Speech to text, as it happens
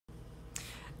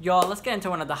Y'all, let's get into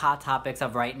one of the hot topics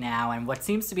of right now, and what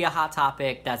seems to be a hot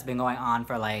topic that's been going on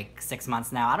for like 6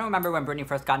 months now. I don't remember when Britney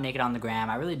first got naked on the gram.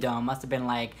 I really don't. Must have been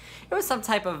like, it was some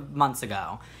type of months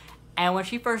ago. And when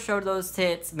she first showed those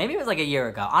tits, maybe it was like a year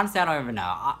ago. Honestly, I don't even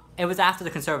know. It was after the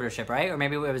conservatorship, right? Or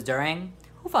maybe it was during?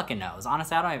 Who fucking knows?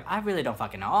 Honestly, I really don't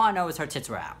fucking know. All I know is her tits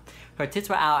were out. Her tits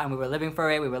were out and we were living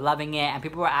for it, we were loving it, and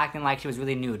people were acting like she was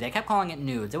really nude. They kept calling it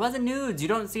nudes. It wasn't nudes. You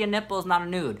don't see a nipple, it's not a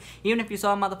nude. Even if you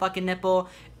saw a motherfucking nipple,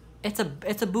 it's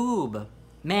a boob.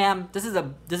 Ma'am, this is a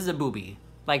boobie.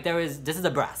 Like this is a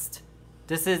breast.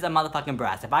 This is a motherfucking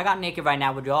breast. If I got naked right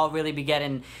now, would you all really be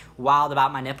getting wild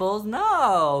about my nipples?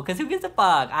 No, because who gives a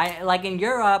fuck? Like in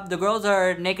Europe, the girls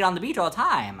are naked on the beach all the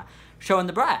time, showing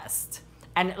the breast.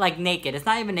 And like naked, it's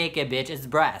not even naked, bitch, it's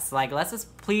breasts. Like, let's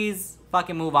just please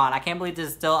fucking move on. I can't believe this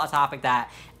is still a topic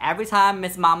that every time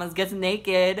Miss Mamas gets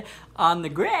naked on the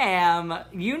gram,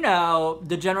 you know,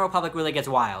 the general public really gets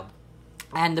wild.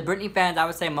 And the Britney fans, I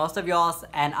would say most of y'all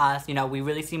and us, you know, we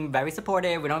really seem very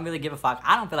supportive. We don't really give a fuck.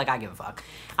 I don't feel like I give a fuck.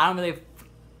 I don't really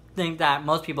think that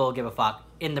most people give a fuck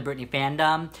in the Britney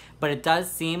fandom. But it does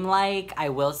seem like, I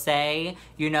will say,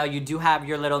 you know, you do have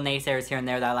your little naysayers here and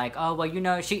there that are like, oh, well, you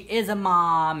know, she is a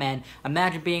mom. And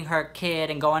imagine being her kid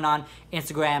and going on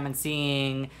Instagram and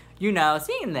seeing, you know,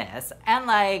 seeing this. And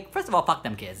like, first of all, fuck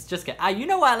them kids. Just kidding. You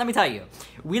know what? Let me tell you.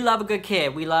 We love a good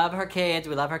kid. We love her kids.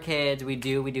 We love her kids. We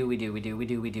do.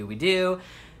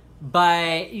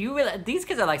 But these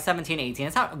kids are like 17, 18.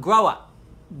 It's how, grow up.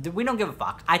 We don't give a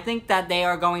fuck. I think that they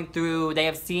are going through, they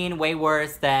have seen way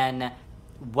worse than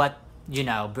what, you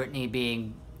know, Britney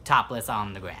being topless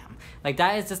on the gram. Like,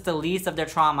 that is just the least of their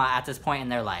trauma at this point in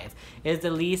their life. It is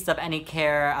the least of any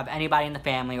care of anybody in the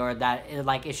family, or that,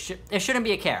 it shouldn't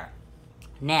be a care.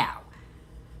 Now,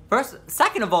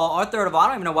 second of all, or third of all, I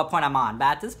don't even know what point I'm on, but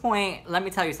at this point, let me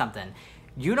tell you something.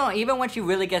 You don't, even when she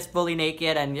really gets fully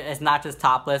naked, and it's not just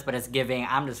topless, but it's giving,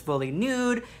 I'm just fully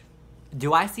nude,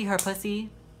 do I see her pussy?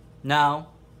 No.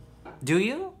 Do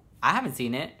you? I haven't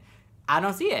seen it. I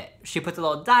don't see it. She puts a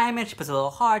little diamond, she puts a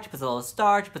little heart, she puts a little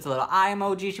star, she puts a little eye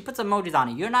emoji, she puts emojis on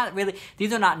it. You're not really,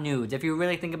 these are not nudes. If you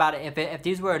really think about it, if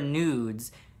these were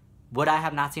nudes, would I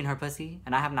have not seen her pussy?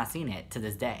 And I have not seen it to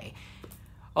this day.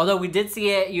 Although we did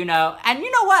see it, you know, and you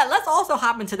know what? Let's also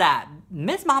hop into that.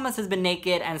 Miss Mamas has been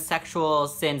naked and sexual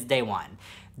since day one.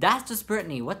 That's just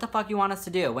Britney. What the fuck you want us to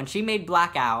do? When she made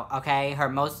Blackout, okay, her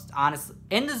most honest,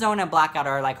 In the Zone and Blackout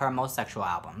are like her most sexual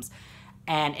albums.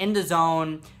 And In the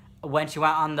Zone, when she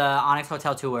went on the Onyx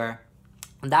Hotel tour,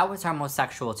 that was her most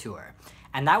sexual tour.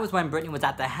 And that was when Britney was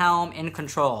at the helm, in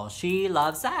control. She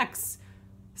loves sex.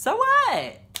 So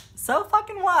what? So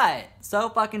fucking what? So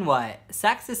fucking what?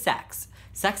 Sex is sex.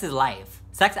 Sex is life.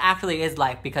 Sex actually is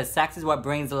life, because sex is what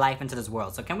brings life into this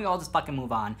world. So can we all just fucking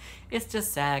move on? It's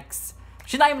just sex.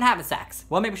 She's not even having sex.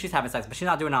 Well, maybe she's having sex, but she's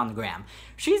not doing it on the gram.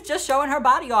 She's just showing her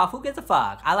body off. Who gives a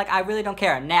fuck? I really don't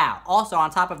care. Now, also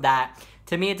on top of that,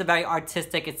 to me, it's a very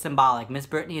artistic, it's symbolic. Miss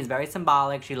Britney is very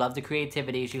symbolic. She loves the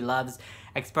creativity. She loves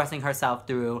expressing herself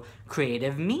through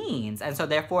creative means. And so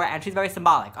therefore, and she's very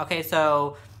symbolic. Okay,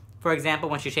 so for example,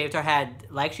 when she shaved her head,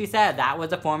 like she said, that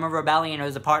was a form of rebellion. It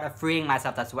was a part of freeing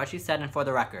myself. That's what she said, and for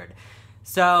the record.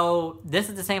 So this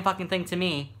is the same fucking thing to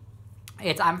me.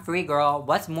 It's, I'm free, girl.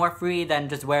 What's more free than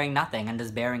just wearing nothing and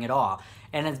just bearing it all?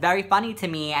 And it's very funny to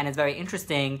me, and it's very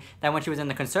interesting that when she was in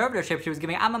the conservatorship, she was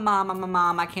giving, I'm a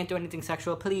mom, I can't do anything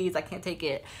sexual, please, I can't take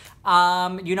it.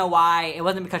 You know why? It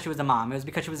wasn't because she was a mom. It was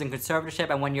because she was in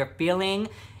conservatorship, and when you're feeling,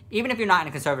 even if you're not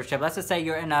in a conservatorship, let's just say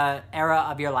you're in an era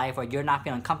of your life where you're not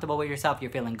feeling comfortable with yourself,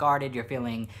 you're feeling guarded, you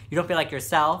don't feel like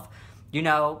yourself, you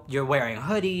know, you're wearing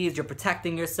hoodies, you're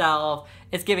protecting yourself,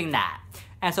 it's giving that.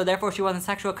 And so therefore she wasn't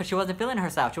sexual because she wasn't feeling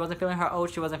herself. She wasn't feeling her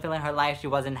oats. She wasn't feeling her life. She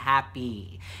wasn't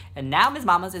happy. And now Miss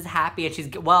Mamas is happy, and she's,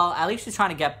 well, at least she's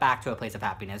trying to get back to a place of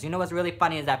happiness. You know what's really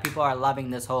funny is that people are loving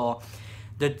this whole,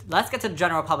 let's get to the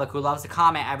general public who loves to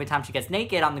comment every time she gets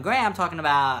naked on the gram talking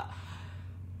about,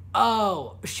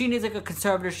 oh, she needs like a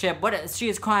conservatorship. She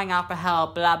is crying out for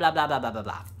help, blah, blah, blah, blah, blah, blah,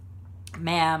 blah.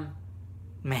 Ma'am,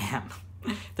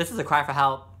 this is a cry for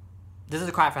help. This is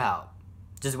a cry for help.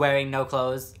 Just wearing no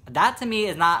clothes. That to me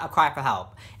is not a cry for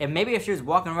help. If she was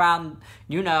walking around,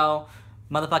 you know,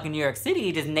 motherfucking New York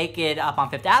City just naked up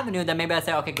on Fifth Avenue, then maybe I'd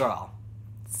say, okay, girl,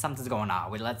 something's going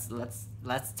on.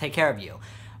 Let's take care of you.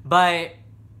 But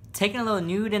taking a little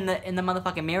nude in the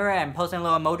motherfucking mirror and posting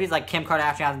little emojis like Kim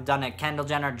Kardashian has done it, Kendall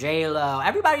Jenner, J-Lo,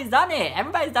 everybody's done it,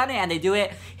 and they do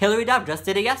it. Hillary Duff just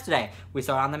did it yesterday. We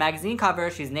saw her on the magazine cover.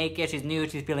 She's naked, she's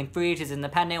nude, she's feeling free, she's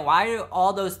independent. Why do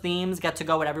all those themes get to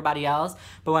go with everybody else,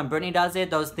 but when Britney does it,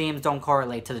 those themes don't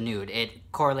correlate to the nude? It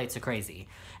correlates to crazy.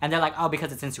 And they're like, oh,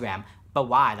 because it's Instagram. But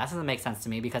why? That doesn't make sense to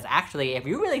me, because actually, if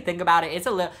you really think about it, it's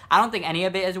a little... I don't think any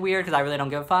of it is weird, because I really don't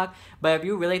give a fuck. But if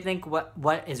you really think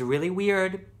what is really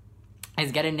weird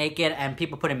is getting naked and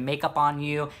people putting makeup on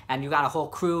you, and you got a whole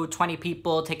crew, 20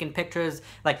 people taking pictures,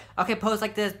 like, okay, pose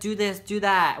like this, do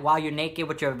that, while you're naked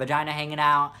with your vagina hanging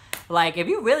out. Like, if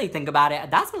you really think about it,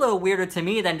 that's a little weirder to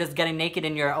me than just getting naked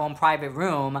in your own private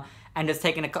room and just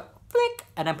taking a flick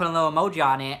and then putting a little emoji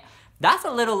on it. That's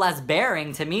a little less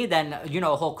bearing to me than, you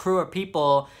know, a whole crew of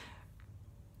people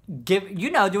doing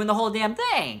the whole damn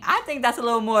thing. I think that's a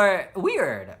little more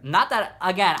weird. Not that,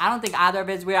 again, I don't think either of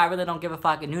it is weird. I really don't give a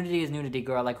fuck. Nudity is nudity,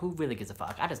 girl. Like, who really gives a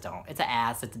fuck? I just don't. It's an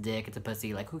ass, it's a dick, it's a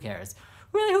pussy. Like, who cares?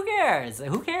 Really, who cares?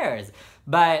 Who cares?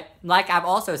 But, like I've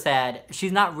also said,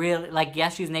 she's not really, like,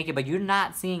 yes, she's naked, but you're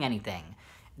not seeing anything.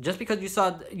 Just because you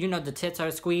saw, you know, the tits are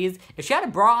squeezed, if she had a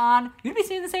bra on, you'd be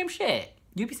seeing the same shit.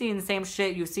 You'd be seeing the same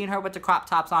shit. You've seen her with the crop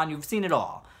tops on. You've seen it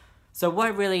all. So what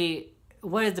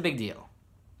is the big deal?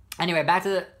 Anyway, back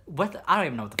to I don't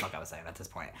even know what the fuck I was saying at this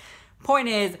point. Point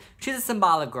is, she's a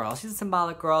symbolic girl. She's a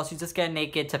symbolic girl. She's just getting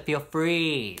naked to feel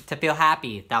free, to feel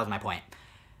happy. That was my point.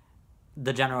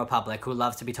 The general public who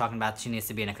loves to be talking about she needs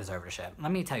to be in a conservatorship.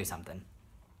 Let me tell you something.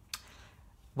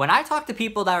 When I talk to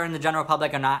people that are in the general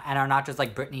public and are not just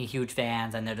like Britney huge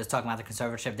fans and they're just talking about the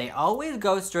conservatorship, they always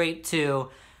go straight to,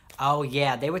 oh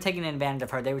yeah, they were taking advantage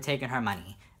of her. They were taking her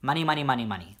money. Money, money, money,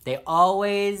 money. They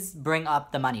always bring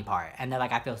up the money part. And they're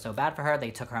like, I feel so bad for her.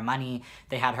 They took her money.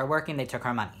 They had her working. They took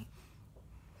her money.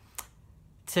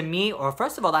 To me, or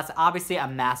first of all, that's obviously a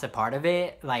massive part of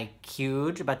it. Like,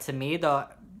 huge. But to me, the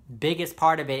biggest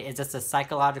part of it is just the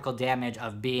psychological damage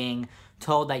of being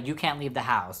told that you can't leave the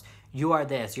house. You are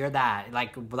this, you're that.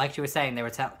 Like she was saying, they were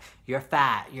telling, you're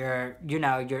fat, you're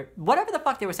whatever the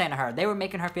fuck they were saying to her. They were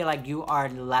making her feel like you are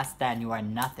less than, you are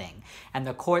nothing. And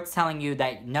the court's telling you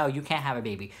that, no, you can't have a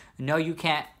baby. No, you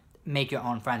can't make your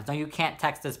own friends. No, you can't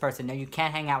text this person. No, you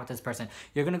can't hang out with this person.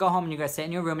 You're going to go home and you're going to sit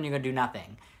in your room and you're going to do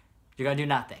nothing. You're going to do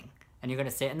nothing. And you're going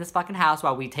to sit in this fucking house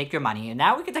while we take your money. And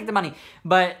now we can take the money.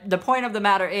 But the point of the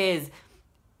matter is,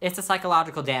 it's the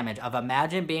psychological damage of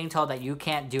imagine being told that you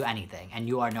can't do anything and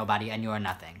you are nobody and you are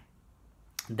nothing.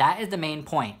 That is the main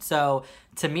point. So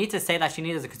to me, to say that she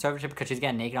needs a conservatorship because she's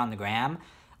getting naked on the gram,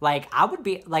 like, I would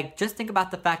be like, just think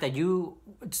about the fact that you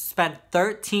spent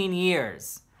 13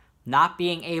 years not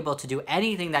being able to do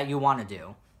anything that you want to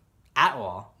do at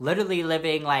all. Literally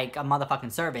living like a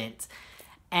motherfucking servant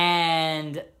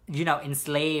and, you know,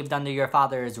 enslaved under your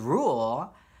father's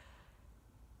rule.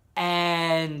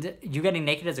 And you getting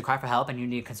naked is a cry for help and you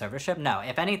need a conservatorship? No.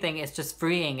 If anything, it's just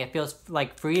freeing. It feels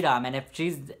like freedom. And if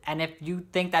you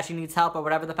think that she needs help or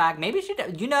whatever the fact, maybe she,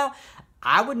 you know,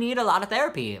 I would need a lot of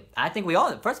therapy. First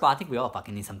of all, I think we all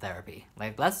fucking need some therapy.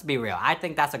 Like, let's be real. I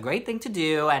think that's a great thing to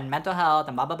do, and mental health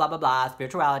and blah, blah, blah, blah, blah,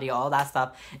 spirituality, all that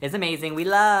stuff is amazing. We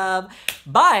love.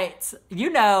 But, you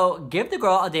know, give the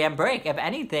girl a damn break. If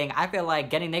anything, I feel like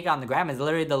getting naked on the gram is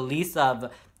literally the least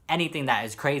of anything that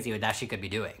is crazy that she could be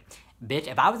doing. Bitch,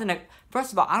 if I was in a...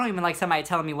 First of all, I don't even like somebody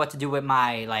telling me what to do with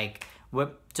my, like, with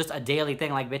just a daily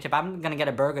thing. Like, bitch, if I'm gonna get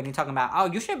a burger and you're talking about,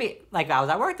 oh, you should be... Like, I was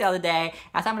at work the other day,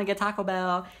 I said I'm gonna get Taco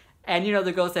Bell, and, you know,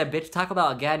 the girl said, bitch, Taco Bell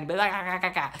again. But like,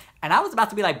 and I was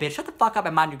about to be like, bitch, shut the fuck up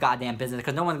and mind your goddamn business,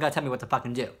 because no one's gonna tell me what to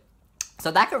fucking do. So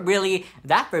that could really,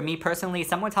 that for me personally,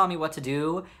 someone telling me what to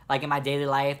do, like in my daily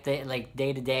life, like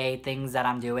day-to-day things that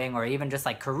I'm doing, or even just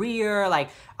like career, like,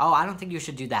 oh, I don't think you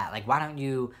should do that. Like, why don't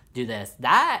you do this?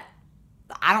 That,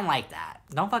 I don't like that.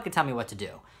 Don't fucking tell me what to do.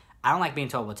 I don't like being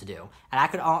told what to do. And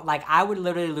I would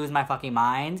literally lose my fucking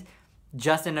mind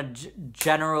just in a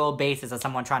general basis of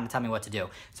someone trying to tell me what to do.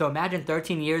 So imagine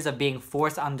 13 years of being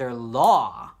forced under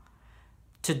law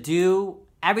to do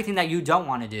everything that you don't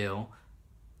want to do,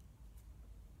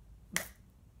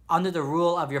 under the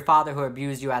rule of your father who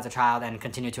abused you as a child and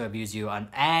continued to abuse you.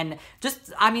 And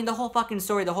just, I mean, the whole fucking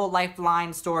story, the whole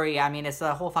lifeline story, I mean, it's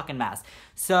a whole fucking mess.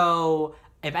 So,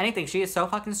 if anything, she is so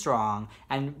fucking strong,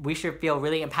 and we should feel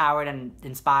really empowered and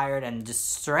inspired and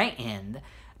just strengthened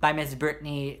by Miss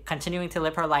Britney continuing to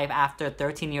live her life after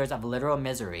 13 years of literal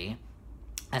misery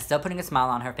and still putting a smile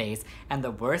on her face. And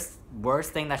the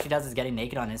worst thing that she does is getting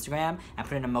naked on Instagram and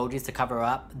putting emojis to cover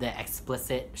up the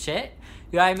explicit shit.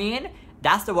 You know what I mean?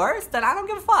 That's the worst? Then I don't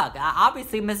give a fuck.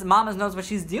 Obviously, Miss Mamas knows what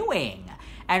she's doing.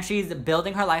 And she's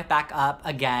building her life back up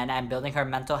again and building her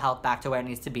mental health back to where it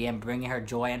needs to be and bringing her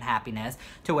joy and happiness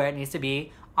to where it needs to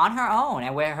be on her own,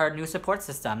 and with her new support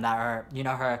system that are, you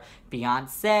know, her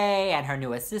fiance and her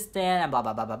new assistant and blah,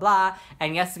 blah, blah, blah, blah.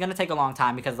 And yes, it's gonna take a long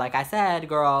time because, like I said,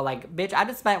 girl, like, bitch, I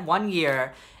just spent 1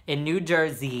 year in New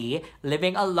Jersey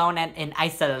living alone and in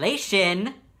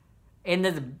isolation in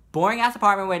this boring-ass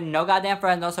apartment with no goddamn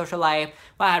friends, no social life.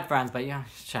 Well, I had friends, but, you know,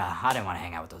 I didn't want to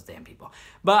hang out with those damn people.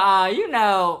 But, you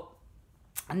know,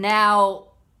 now,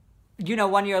 you know,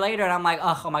 1 year later, and I'm like,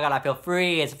 oh my God, I feel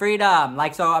free. It's freedom.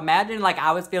 Like, so imagine, like,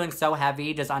 I was feeling so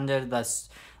heavy just under the,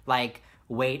 like,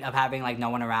 weight of having, like, no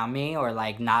one around me, or,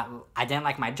 like, I didn't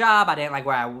like my job, I didn't like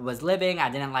where I was living, I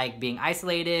didn't like being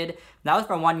isolated. That was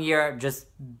for 1 year just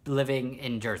living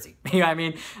in Jersey. You know what I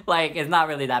mean? Like, it's not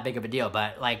really that big of a deal,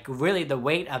 but, like, really the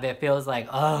weight of it feels like,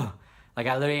 oh, like,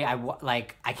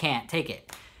 I can't take it.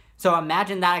 So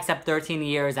imagine that, except 13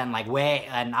 years and, like,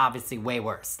 and obviously way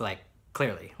worse, like,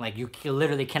 clearly. Like, you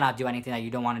literally cannot do anything that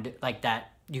you don't want to do, like,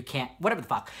 that you can't, whatever the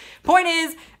fuck. Point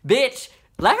is, bitch,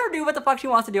 let her do what the fuck she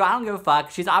wants to do. I don't give a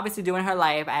fuck. She's obviously doing her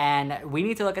life, and we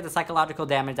need to look at the psychological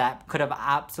damage that could have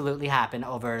absolutely happened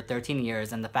over 13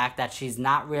 years, and the fact that she's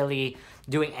not really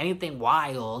doing anything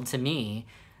wild to me.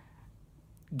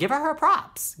 Give her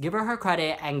props. Give her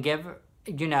credit, and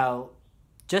you know,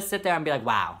 just sit there and be like,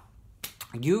 wow,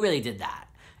 you really did that.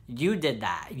 You did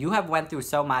that. You have went through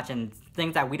so much and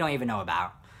things that we don't even know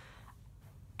about.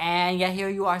 And yet here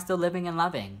you are still living and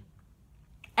loving.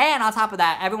 And on top of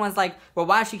that, everyone's like, well,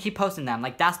 why does she keep posting them?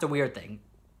 Like, that's the weird thing.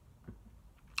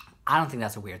 I don't think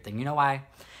that's a weird thing. You know why?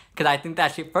 Because I think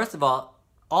that she, first of all,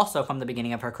 also from the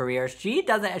beginning of her career, she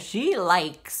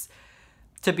likes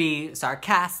to be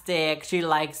sarcastic. She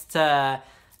likes to,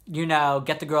 you know,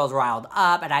 get the girls riled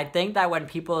up. And I think that when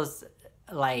people,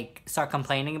 like, start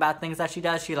complaining about things that she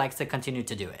does, she likes to continue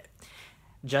to do it.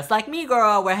 Just like me,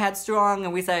 girl, we're headstrong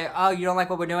and we say, oh, you don't like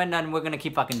what we're doing? Then we're going to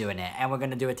keep fucking doing it. And we're going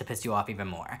to do it to piss you off even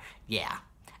more. Yeah.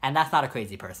 And that's not a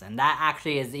crazy person. That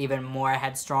actually is even more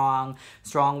headstrong,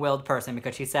 strong-willed person,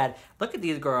 because she said, look at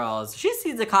these girls. She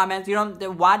sees the comments.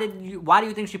 Why do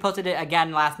you think she posted it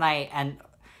again last night and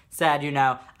said, you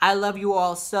know, I love you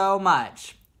all so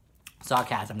much?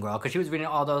 Sarcasm, girl, because she was reading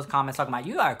all those comments talking about,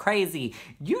 you are crazy.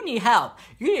 You need help.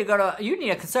 You need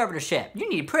a conservatorship. You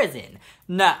need prison.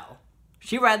 No.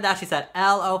 She read that, she said,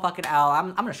 L-O fucking L,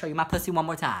 I'm gonna show you my pussy one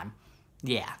more time.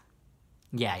 Yeah.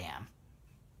 Yeah, I am.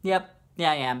 Yep.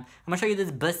 Yeah, I am. I'm gonna show you this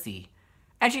pussy.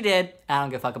 And she did. I don't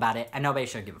give a fuck about it. And nobody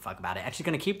should give a fuck about it. And she's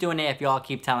gonna keep doing it if y'all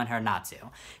keep telling her not to.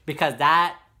 Because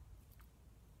that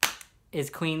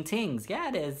is Queen Tings. Yeah,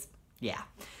 it is. Yeah.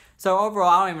 So overall,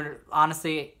 I don't even,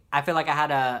 honestly, I feel like I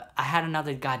had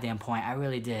another goddamn point. I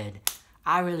really did.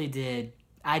 I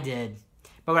did.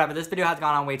 But whatever, this video has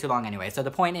gone on way too long anyway. So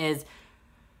the point is,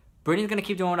 Britney's gonna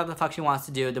keep doing whatever the fuck she wants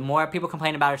to do. The more people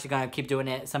complain about her, she's gonna keep doing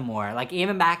it some more. Like,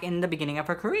 even back in the beginning of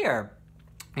her career,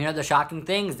 you know, the shocking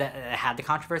things that had the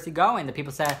controversy going. The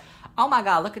people said, oh my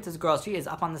God, look at this girl. She is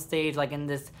up on the stage, like, in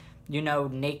this, you know,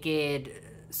 naked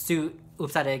suit.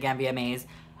 Oops, I did it again, VMAs.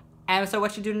 And so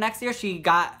what she do next year, she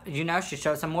got, you know, she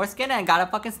showed some more skin and got a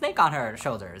fucking snake on her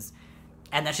shoulders.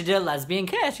 And then she did a lesbian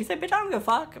kiss. She said, bitch, I don't give a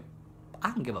fuck.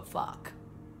 I don't give a fuck.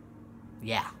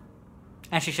 Yeah.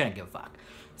 And she shouldn't give a fuck.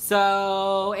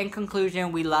 So, in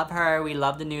conclusion, we love her. We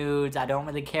love the nudes. I don't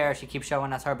really care if she keeps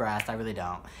showing us her breasts. I really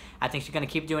don't. I think she's going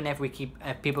to keep doing it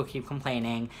if people keep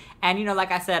complaining. And, you know,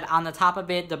 like I said, on the top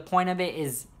of it, the point of it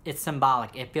is it's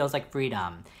symbolic. It feels like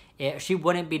freedom. She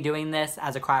wouldn't be doing this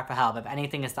as a cry for help. If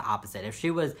anything, it's the opposite. If she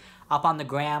was up on the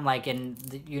gram, like in,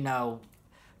 you know,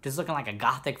 just looking like a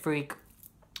gothic freak,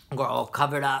 girl,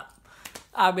 covered up,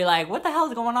 I'd be like, what the hell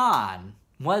is going on?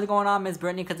 What is going on, Miss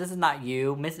Britney? Because this is not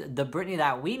you. The Britney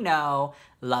that we know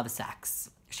loves sex.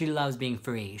 She loves being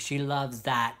free. She loves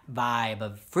that vibe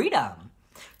of freedom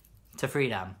to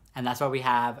freedom. And that's what we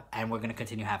have, and we're going to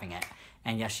continue having it.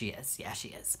 And yes, she is. Yeah, she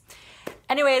is.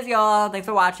 Anyways, y'all, thanks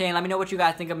for watching. Let me know what you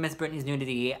guys think of Miss Britney's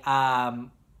nudity.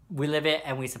 We live it,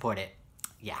 and we support it.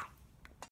 Yeah.